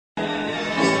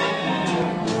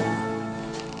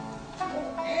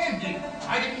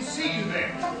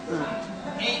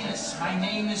My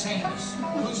name is Amos.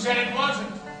 Who said it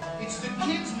wasn't? It's the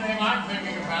kid's name I'm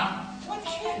thinking about. What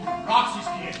kid? Roxy's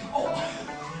kid. Oh,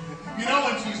 You know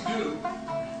when she's due?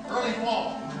 Early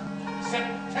fall.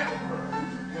 September.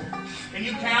 Can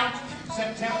you count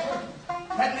September?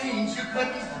 That means you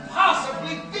couldn't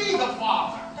possibly be the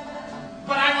father.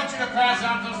 But I want you to pass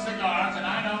out those cigars, and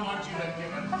I don't want you to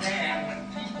give a damn when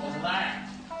people laugh.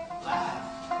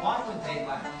 laugh. Why would they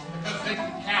laugh? Because they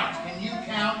can count. Can you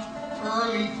count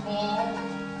early fall?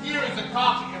 Here is a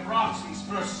copy of Roxy's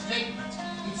first statement.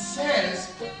 It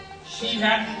says she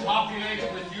hadn't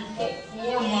copulated with you for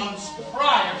 4 months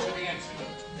prior to the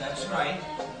incident. That's right.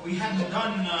 We hadn't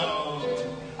done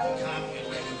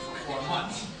copulating for 4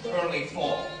 months. Early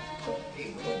fall.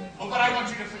 Oh, but I want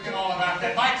you to forget all about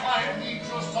that. My client needs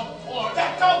your support.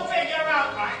 That don't figure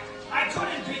out right. I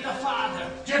couldn't be the father.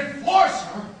 Divorce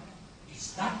her?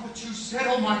 Is that what you said?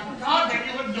 Oh my God, then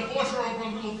you wouldn't divorce her over a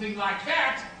little thing like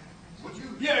that, would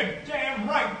you? You're damn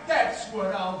right. That's what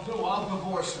I'll do. I'll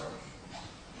divorce her.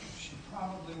 She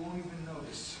probably won't even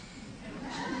notice.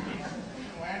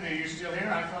 Oh, Andy, you still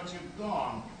here? I thought you'd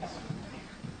gone.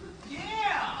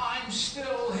 Yeah, I'm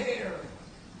still here.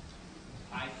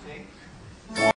 I think.